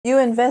You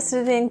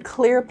invested in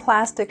clear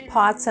plastic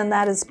pots, and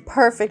that is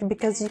perfect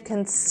because you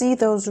can see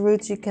those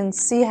roots, you can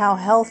see how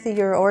healthy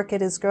your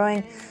orchid is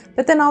growing.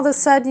 But then all of a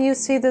sudden you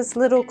see this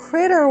little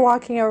critter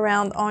walking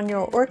around on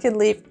your orchid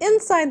leaf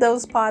inside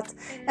those pots,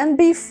 and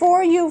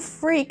before you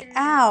freak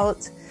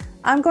out,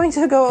 I'm going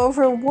to go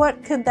over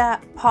what could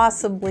that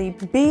possibly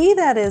be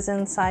that is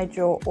inside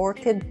your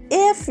orchid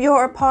if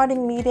your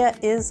potting media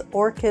is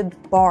orchid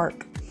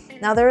bark.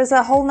 Now there is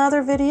a whole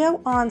nother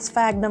video on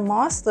sphagnum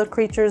moss, the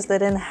creatures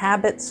that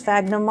inhabit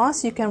sphagnum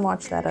moss. You can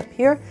watch that up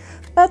here.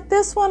 But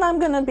this one I'm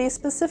going to be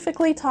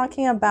specifically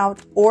talking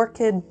about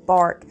orchid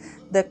bark,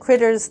 the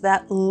critters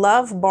that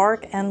love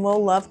bark and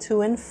will love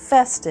to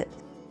infest it.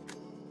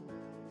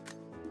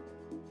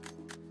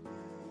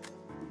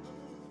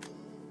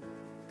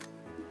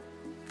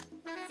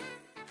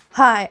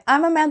 Hi,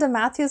 I'm Amanda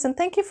Matthews, and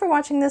thank you for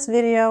watching this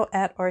video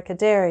at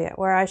Orchideria,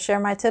 where I share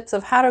my tips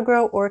of how to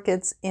grow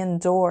orchids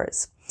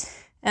indoors.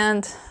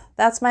 And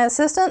that's my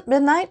assistant,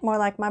 Midnight, more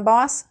like my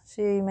boss.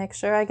 She makes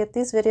sure I get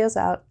these videos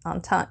out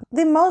on time.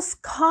 The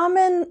most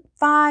common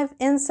 5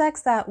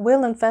 insects that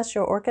will infest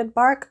your orchid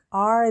bark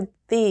are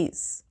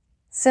these: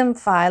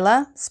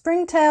 symphyla,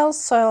 springtails,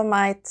 soil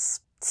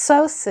mites,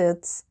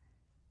 psocids,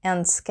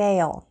 and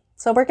scale.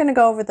 So we're going to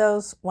go over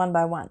those one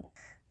by one.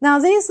 Now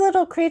these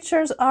little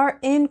creatures are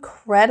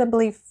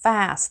incredibly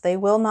fast. They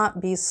will not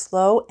be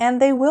slow,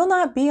 and they will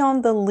not be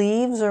on the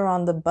leaves or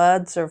on the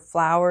buds or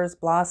flowers,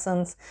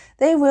 blossoms.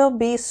 They will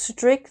be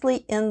strictly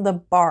in the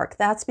bark.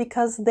 That's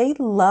because they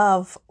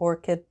love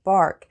orchid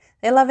bark.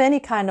 They love any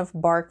kind of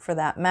bark for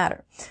that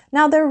matter.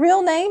 Now their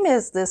real name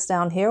is this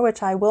down here,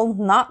 which I will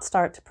not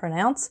start to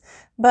pronounce,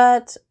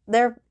 but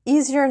they're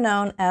easier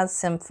known as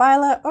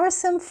symphyla or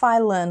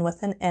symphylan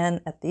with an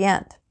N at the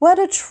end. What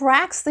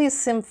attracts these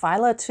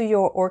symphyla to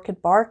your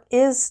orchid bark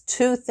is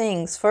 2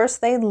 things.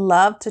 First, they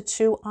love to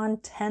chew on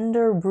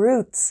tender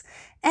roots,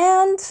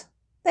 and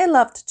they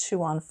love to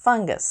chew on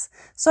fungus.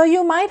 So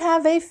you might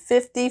have a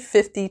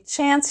 50-50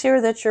 chance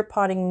here that your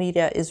potting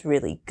media is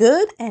really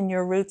good and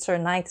your roots are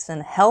nice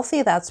and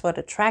healthy. That's what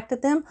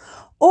attracted them.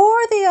 Or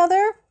the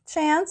other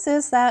chance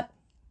is that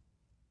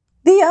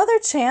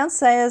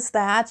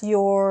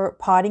your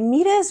potting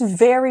media is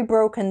very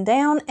broken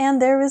down and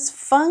there is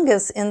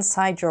fungus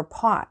inside your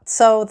pot.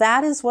 So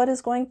that is what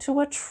is going to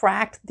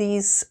attract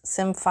these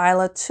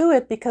symphyla to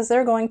it, because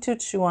they're going to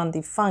chew on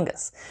the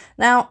fungus.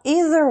 Now,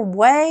 either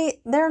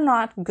way, they're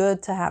not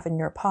good to have in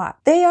your pot.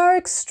 They are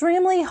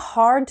extremely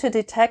hard to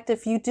detect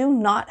if you do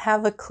not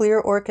have a clear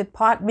orchid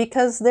pot,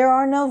 because there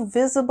are no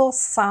visible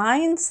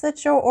signs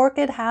that your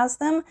orchid has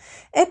them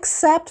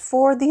except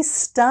for the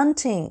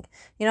stunting.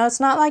 You know,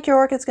 it's not like your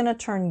orchid's going to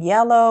turn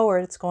yellow or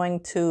it's going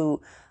to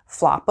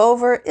flop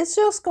over. It's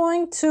just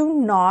going to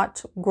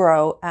not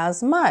grow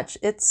as much.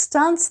 It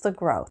stunts the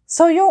growth.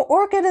 So your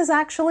orchid is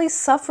actually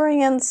suffering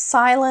in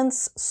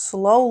silence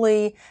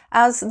slowly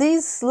as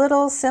these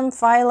little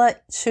symphyla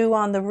chew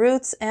on the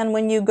roots. And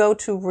when you go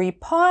to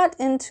repot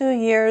in 2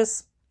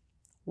 years,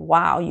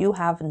 wow, you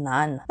have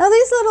none. Now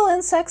these little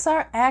insects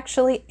are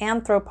actually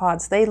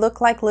arthropods. They look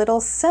like little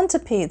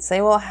centipedes.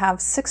 They will have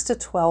 6 to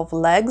 12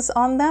 legs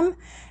on them,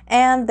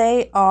 and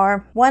they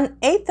are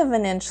 1/8 of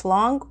an inch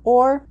long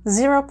or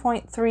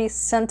 0.3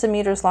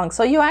 centimeters long.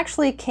 So you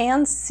actually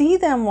can see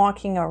them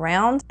walking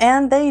around,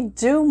 and they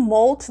do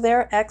molt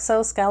their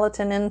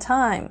exoskeleton in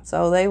time.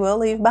 So they will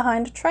leave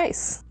behind a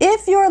trace.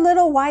 If your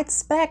little white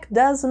speck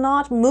does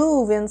not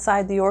move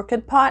inside the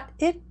orchid pot,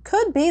 it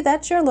could be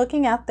that you're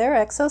looking at their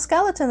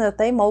exoskeleton that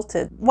they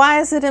molted. Why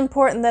is it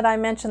important that I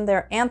mention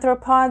they're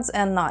arthropods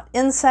and not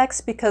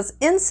insects? Because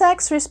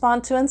insects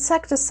respond to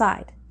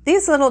insecticide.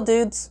 These little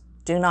dudes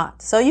do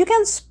not. So you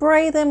can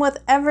spray them with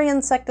every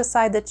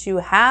insecticide that you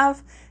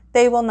have.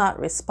 They will not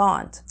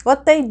respond.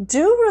 What they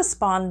do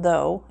respond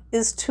though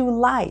is to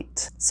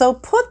light. So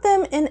put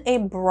them in a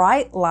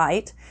bright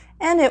light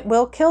and it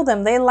will kill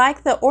them. They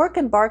like the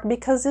orchid bark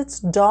because it's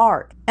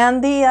dark.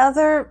 And the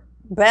other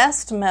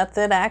best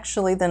method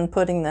actually than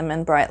putting them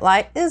in bright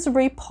light is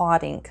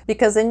repotting,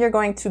 because then you're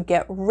going to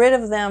get rid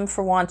of them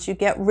for once. You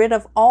get rid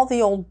of all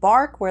the old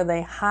bark where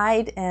they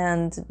hide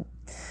and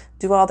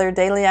do all their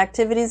daily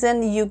activities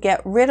in. You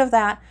get rid of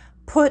that,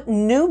 put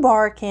new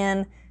bark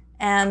in,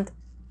 and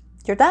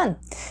you're done.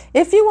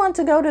 If you want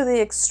to go to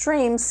the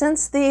extreme,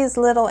 since these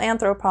little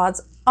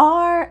arthropods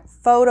are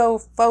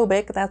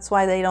photophobic, that's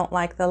why they don't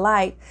like the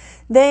light,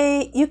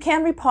 you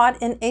can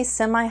repot in a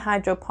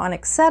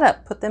semi-hydroponic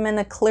setup. Put them in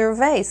a clear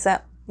vase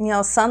that, you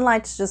know,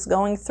 sunlight's just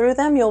going through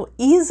them. You'll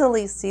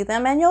easily see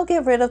them, and you'll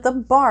get rid of the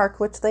bark,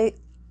 which they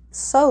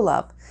so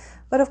love.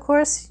 But of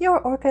course, your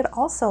orchid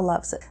also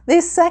loves it.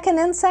 The second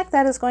insect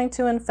that is going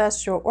to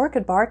infest your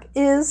orchid bark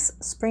is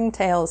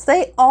springtails.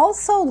 They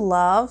also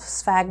love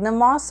sphagnum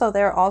moss, so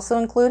they're also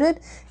included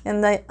in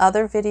the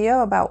other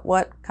video about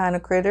what kind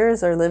of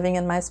critters are living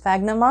in my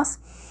sphagnum moss.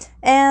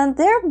 and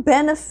they're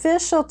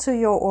beneficial to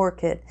your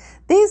orchid.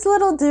 These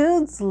little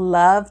dudes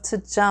love to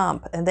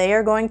jump, and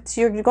you're going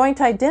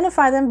to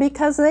identify them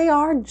because they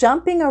are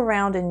jumping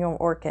around in your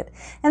orchid.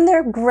 And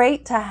they're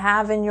great to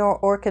have in your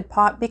orchid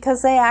pot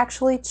because they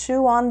actually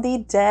chew on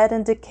the dead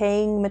and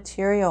decaying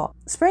material.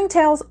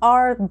 Springtails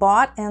are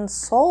bought and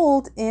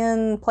sold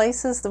in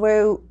places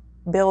where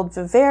build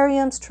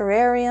vivariums,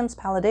 terrariums,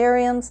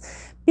 paludariums,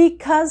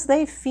 because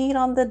they feed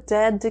on the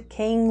dead,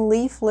 decaying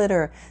leaf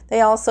litter.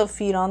 They also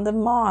feed on the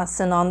moss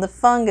and on the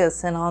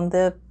fungus and on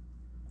the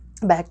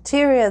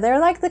bacteria. They're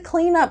like the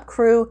cleanup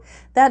crew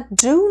that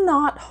do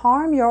not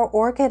harm your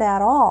orchid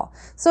at all.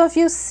 So if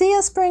you see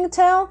a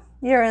springtail,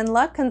 you're in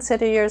luck.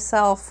 Consider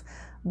yourself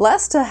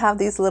blessed to have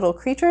these little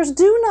creatures.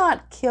 Do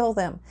not kill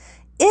them.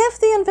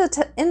 If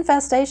the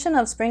infestation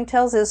of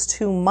springtails is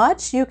too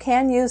much, you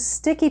can use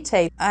sticky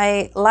tape.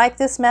 I like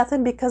this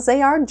method because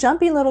they are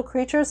jumpy little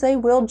creatures. They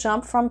will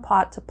jump from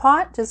pot to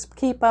pot. Just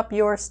keep up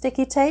your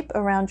sticky tape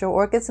around your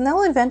orchids and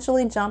they'll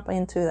eventually jump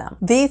into them.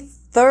 The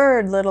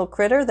third little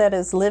critter that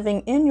is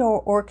living in your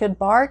orchid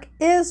bark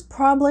is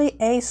probably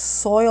a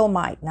soil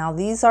mite. Now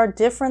these are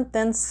different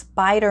than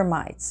spider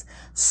mites.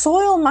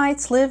 Soil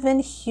mites live in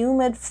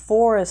humid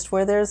forest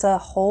where there's a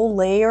whole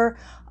layer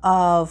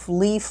of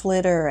leaf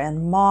litter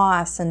and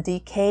moss and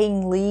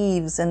decaying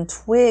leaves and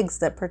twigs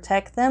that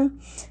protect them.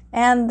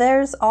 And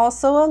there's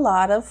also a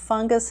lot of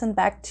fungus and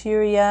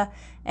bacteria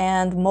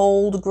and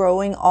mold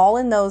growing all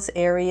in those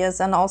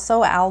areas, and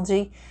also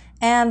algae.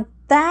 And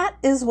that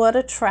is what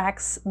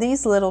attracts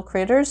these little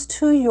critters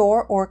to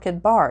your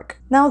orchid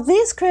bark. Now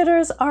these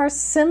critters are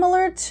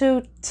similar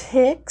to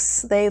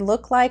ticks. They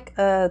look like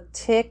a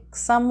tick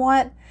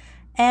somewhat,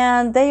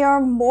 and they are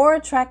more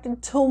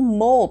attracted to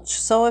mulch.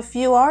 So if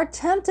you are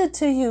tempted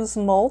to use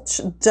mulch,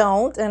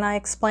 don't, and I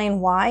explain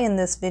why in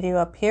this video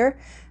up here,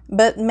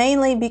 but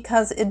mainly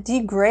because it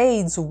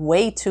degrades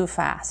way too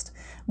fast.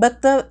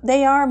 But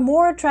they are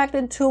more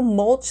attracted to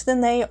mulch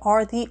than they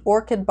are the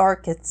orchid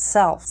bark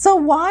itself. So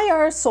why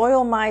are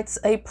soil mites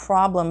a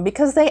problem?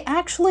 Because they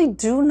actually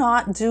do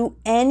not do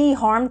any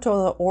harm to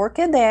the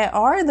orchid. They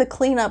are the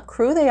cleanup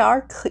crew. They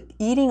are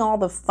eating all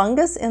the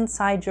fungus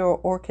inside your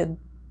orchid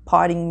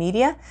potting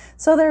media,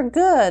 so they're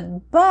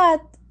good,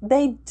 but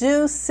they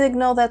do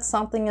signal that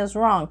something is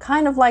wrong,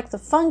 kind of like the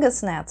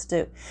fungus gnats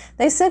do.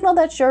 They signal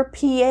that your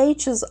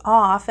pH is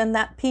off and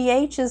that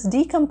pH is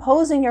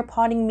decomposing your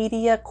potting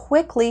media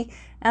quickly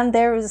and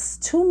there is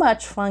too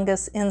much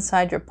fungus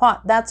inside your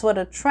pot. That's what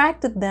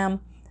attracted them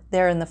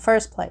there in the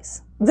first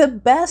place. The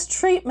best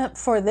treatment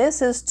for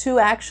this is to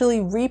actually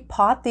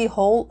repot the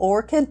whole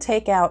orchid,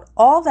 take out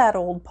all that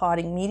old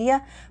potting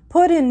media,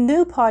 put in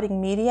new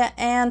potting media,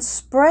 and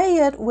spray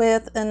it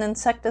with an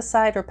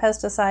insecticide or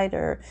pesticide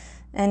or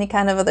any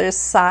kind of other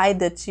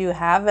side that you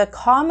have. A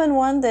common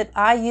one that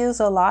I use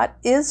a lot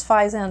is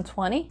Physan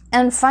 20.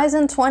 And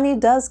Physan 20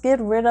 does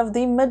get rid of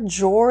the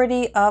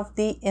majority of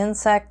the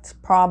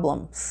insect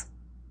problems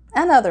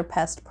and other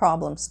pest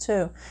problems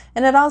too.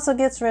 And it also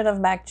gets rid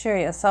of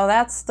bacteria. So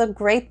that's the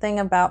great thing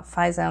about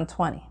Physan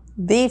 20.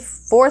 The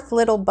fourth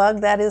little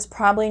bug that is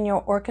probably in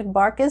your orchid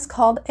bark is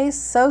called a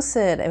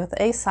psocid, with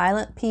a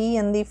silent P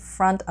in the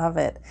front of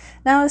it.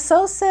 Now a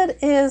psocid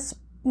is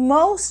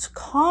most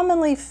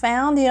commonly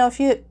found, if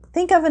you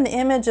think of an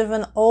image of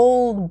an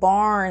old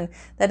barn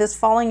that is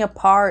falling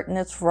apart and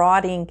it's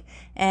rotting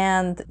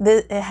and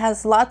it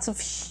has lots of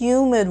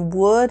humid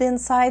wood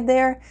inside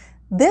there.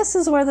 This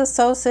is where the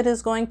psocid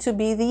is going to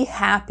be the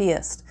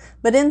happiest.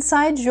 But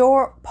inside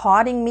your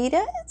potting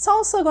media, it's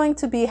also going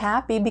to be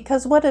happy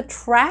because what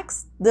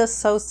attracts the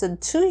psocid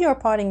to your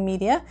potting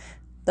media,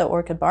 the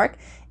orchid bark,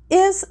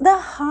 is the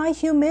high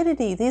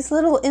humidity. These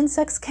little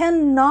insects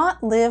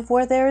cannot live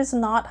where there is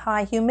not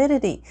high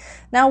humidity.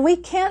 Now we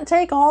can't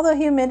take all the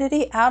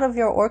humidity out of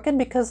your orchid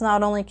because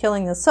not only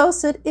killing the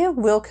psocid, it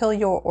will kill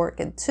your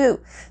orchid too.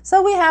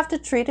 So we have to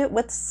treat it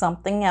with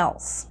something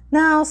else.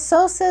 Now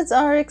psocids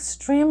are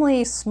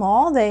extremely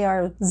small. They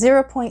are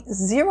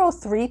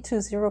 0.03 to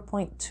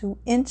 0.2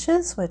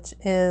 inches, which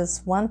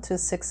is 1 to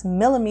 6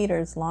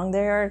 millimeters long.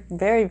 They are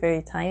very,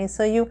 very tiny.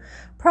 So you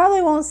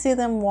probably won't see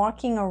them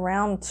walking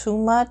around too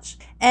much.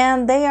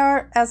 And they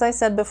are, as I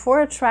said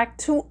before, attract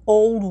to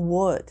old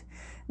wood.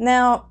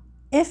 Now,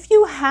 if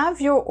you have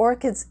your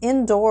orchids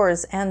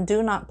indoors and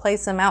do not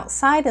place them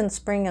outside in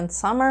spring and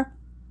summer,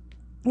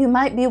 you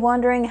might be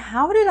wondering,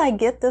 how did I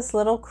get this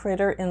little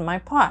critter in my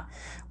pot?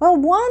 Well,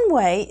 one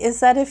way is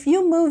that if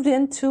you moved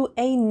into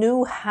a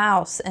new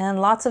house,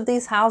 and lots of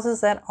these houses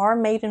that are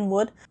made in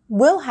wood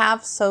will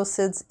have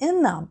psocids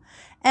in them.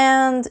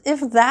 And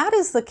if that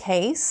is the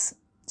case,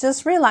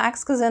 just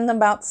relax, because in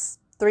about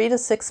 3 to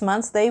 6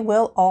 months, they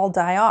will all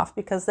die off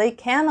because they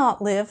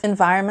cannot live in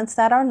environments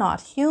that are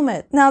not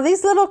humid. Now,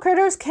 these little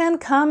critters can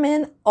come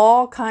in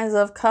all kinds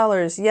of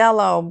colors: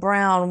 yellow,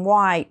 brown,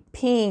 white,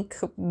 pink,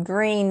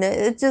 green.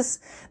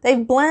 They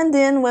blend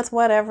in with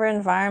whatever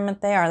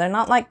environment they are. They're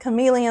not like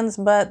chameleons,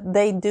 but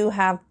they do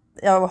have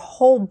a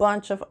whole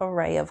bunch of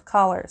array of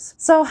colors.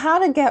 So how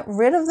to get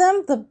rid of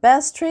them? The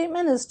best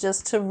treatment is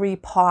just to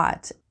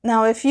repot.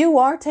 Now, if you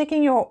are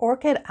taking your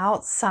orchid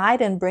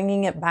outside and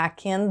bringing it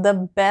back in, the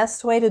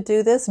best way to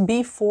do this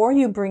before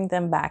you bring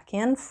them back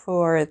in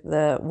for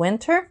the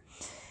winter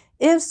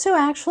is to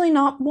actually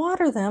not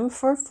water them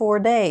for 4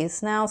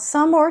 days. Now,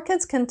 some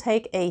orchids can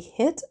take a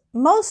hit.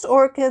 Most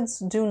orchids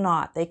do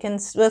not. They can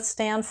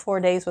withstand 4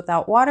 days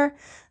without water.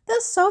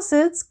 The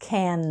psocids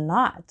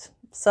cannot.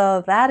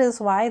 So that is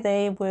why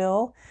they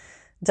will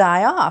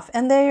die off.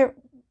 And they're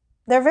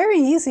very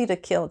easy to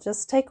kill.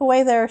 Just take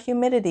away their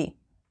humidity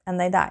and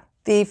they die.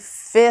 The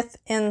fifth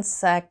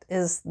insect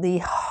is the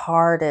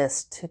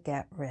hardest to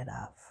get rid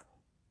of.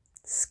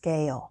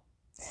 Scale.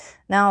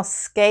 Now,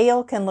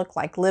 scale can look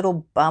like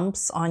little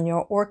bumps on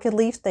your orchid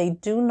leaf. They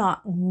do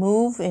not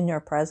move in your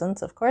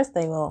presence. Of course,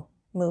 they will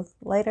move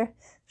later.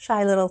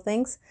 Shy little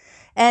things.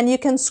 And you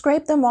can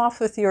scrape them off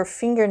with your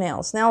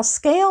fingernails. Now,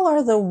 scale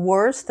are the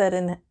worst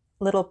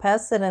little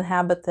pests that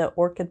inhabit the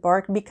orchid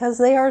bark because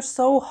they are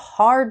so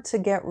hard to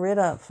get rid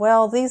of.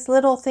 Well, these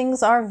little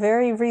things are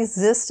very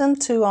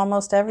resistant to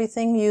almost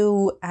everything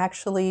you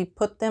actually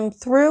put them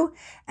through,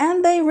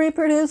 and they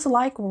reproduce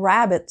like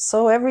rabbits.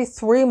 So every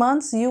 3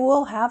 months you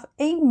will have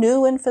a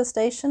new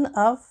infestation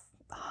of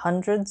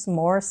hundreds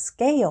more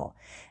scale.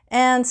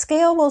 And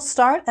scale will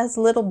start as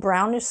little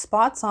brownish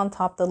spots on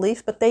top of the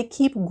leaf, but they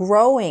keep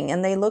growing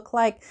and they look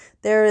like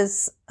there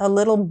is a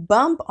little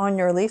bump on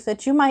your leaf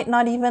that you might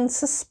not even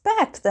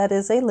suspect that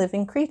is a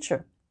living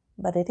creature,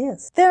 but it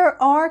is.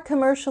 There are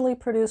commercially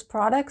produced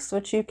products,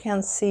 which you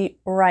can see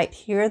right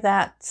here,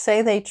 that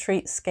say they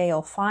treat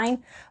scale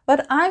fine,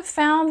 but I've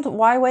found,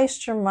 why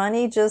waste your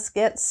money? Just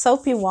get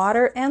soapy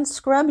water and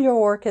scrub your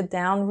orchid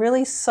down,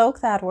 really soak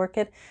that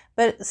orchid,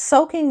 but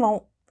soaking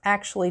won't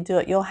actually do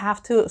it. You'll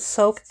have to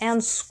soak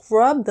and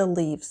scrub the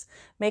leaves.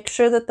 Make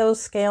sure that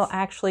those scale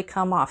actually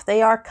come off.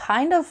 They are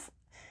kind of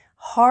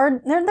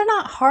hard. They're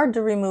not hard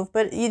to remove,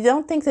 but you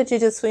don't think that you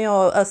just,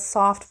 a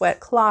soft wet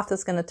cloth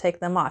is going to take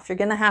them off. You're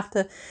going to have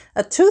to,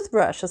 a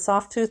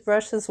soft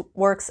toothbrush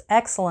works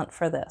excellent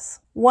for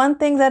this. One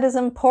thing that is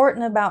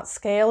important about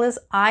scale is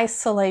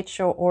isolate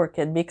your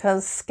orchid,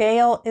 because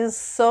scale is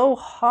so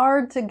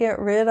hard to get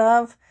rid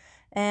of.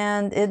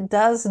 And it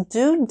does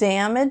do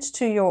damage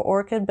to your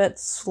orchid, but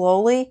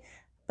slowly.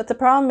 But the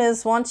problem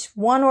is, once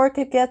one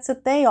orchid gets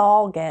it, they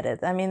all get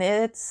it. I mean,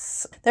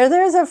 there's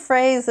a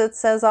phrase that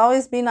says,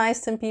 always be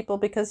nice to people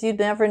because you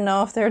never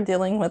know if they're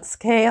dealing with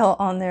scale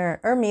on their,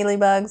 or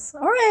mealybugs,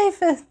 or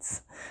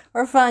aphids,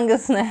 or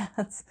fungus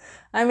gnats.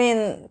 I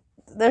mean,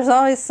 there's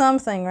always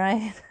something,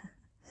 right?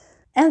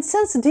 And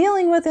since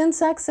dealing with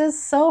insects is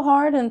so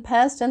hard and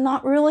pests and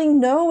not really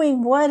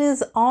knowing what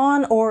is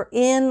on or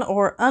in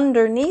or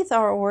underneath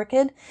our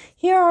orchid,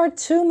 here are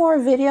 2 more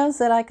videos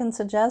that I can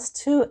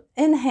suggest to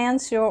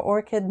enhance your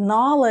orchid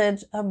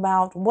knowledge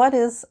about what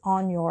is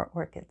on your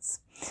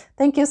orchids.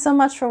 Thank you so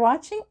much for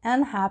watching,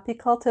 and happy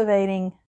cultivating!